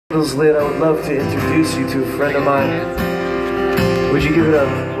Candles lit, I would love to introduce you to a friend of mine. Would you give it up?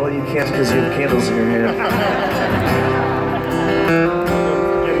 Well, you can't because you have candles in your hand.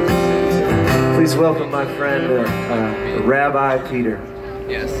 Please welcome my friend, Rabbi Peter.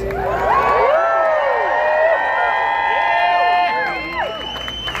 Yes.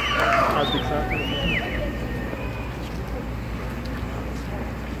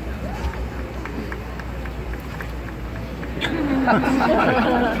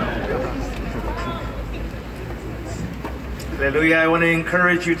 Hallelujah. I want to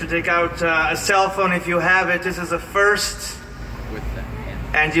encourage you to take out a cell phone if you have it. This is a first.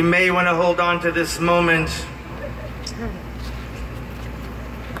 And you may want to hold on to this moment.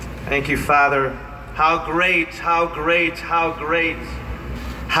 Thank you, Father. How great, how great, how great,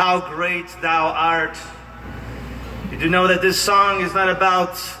 how great thou art. You do know that this song is not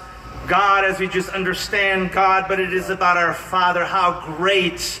about God as we just understand God, but it is about our Father. How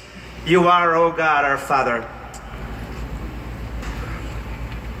great you are, O God, our Father.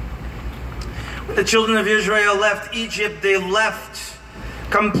 When the children of Israel left Egypt, they left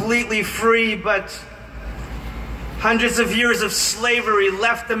completely free, but hundreds of years of slavery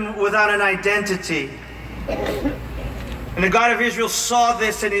left them without an identity. And the God of Israel saw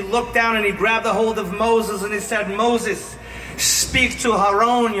this, and he looked down and he grabbed a hold of Moses and he said, Moses, speak to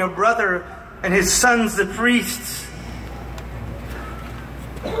Aaron, your brother, and his sons, the priests.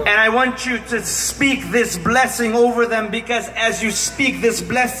 And I want you to speak this blessing over them, because as you speak this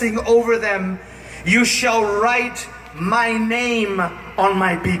blessing over them, you shall write my name on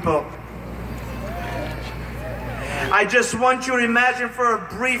my people. I just want you to imagine for a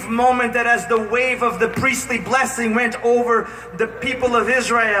brief moment that as the wave of the priestly blessing went over the people of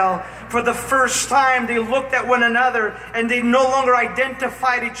Israel, for the first time they looked at one another and they no longer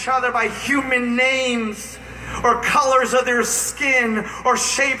identified each other by human names or colors of their skin or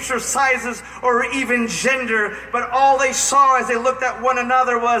shapes or sizes or even gender, but all they saw as they looked at one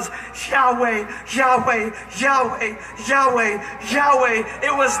another was Yahweh, Yahweh, Yahweh, Yahweh, Yahweh.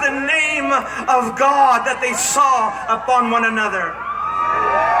 It was the name of God that they saw upon one another.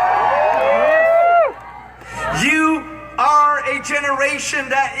 You are a generation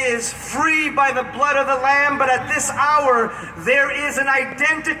that is free by the blood of the Lamb, but at this hour there is an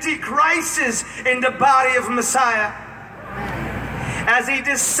identity crisis in the body of Messiah. As a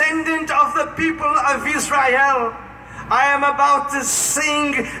descendant of the people of Israel, I am about to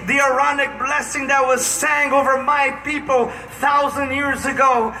sing the Aaronic blessing that was sang over my people 1,000 years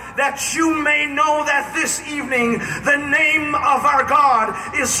ago, that you may know that this evening the name of our God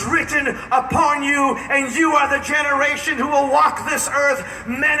is written upon you, and you are the generation who will walk this earth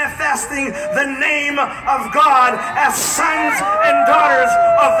manifesting the name of God as sons and daughters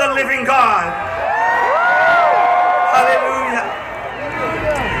of the living God. Hallelujah.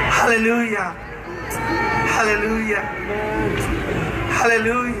 Hallelujah. Hallelujah.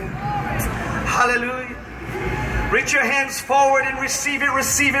 Hallelujah. Hallelujah. Reach your hands forward and receive it,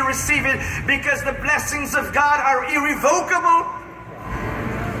 receive it, receive it, because the blessings of God are irrevocable.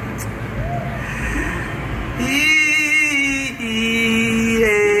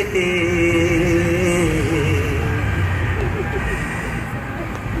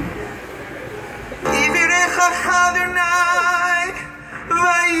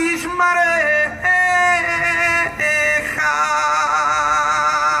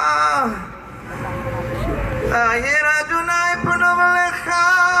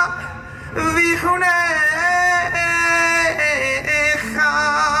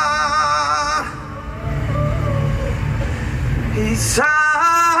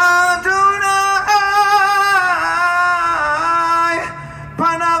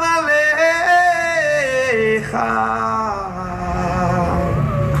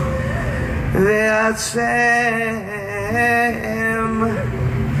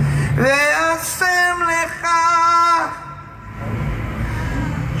 Ve'asem lecha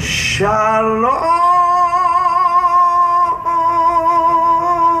shalom.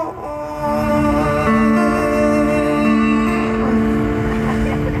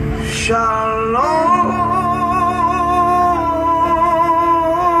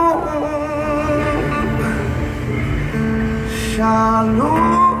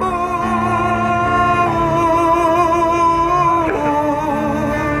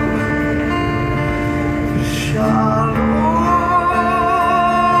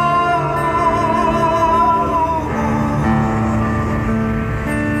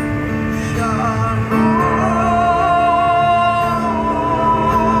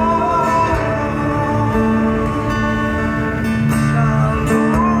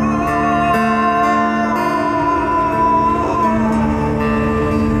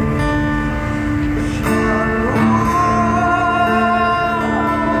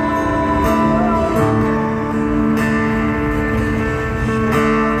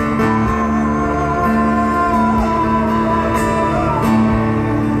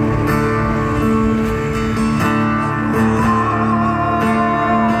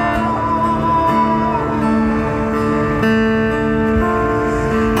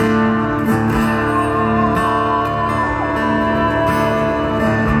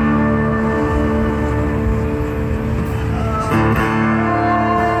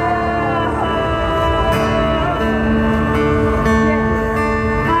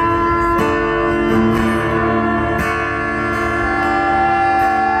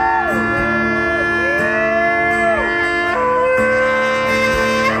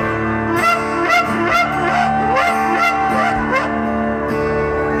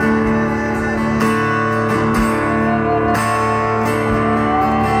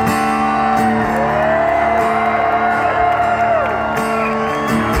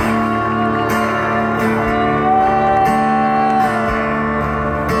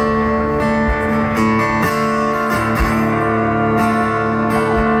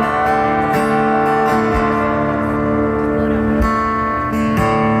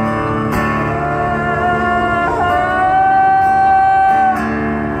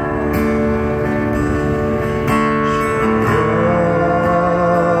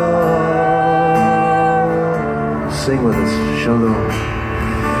 with us. Shalom.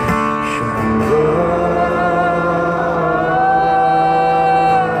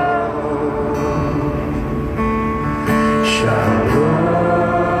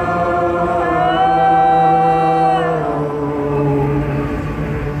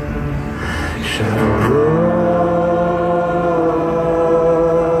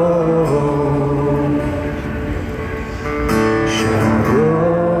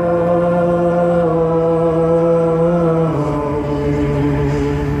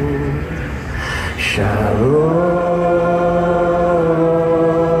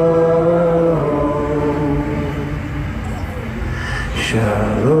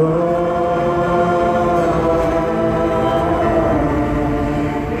 Shalom.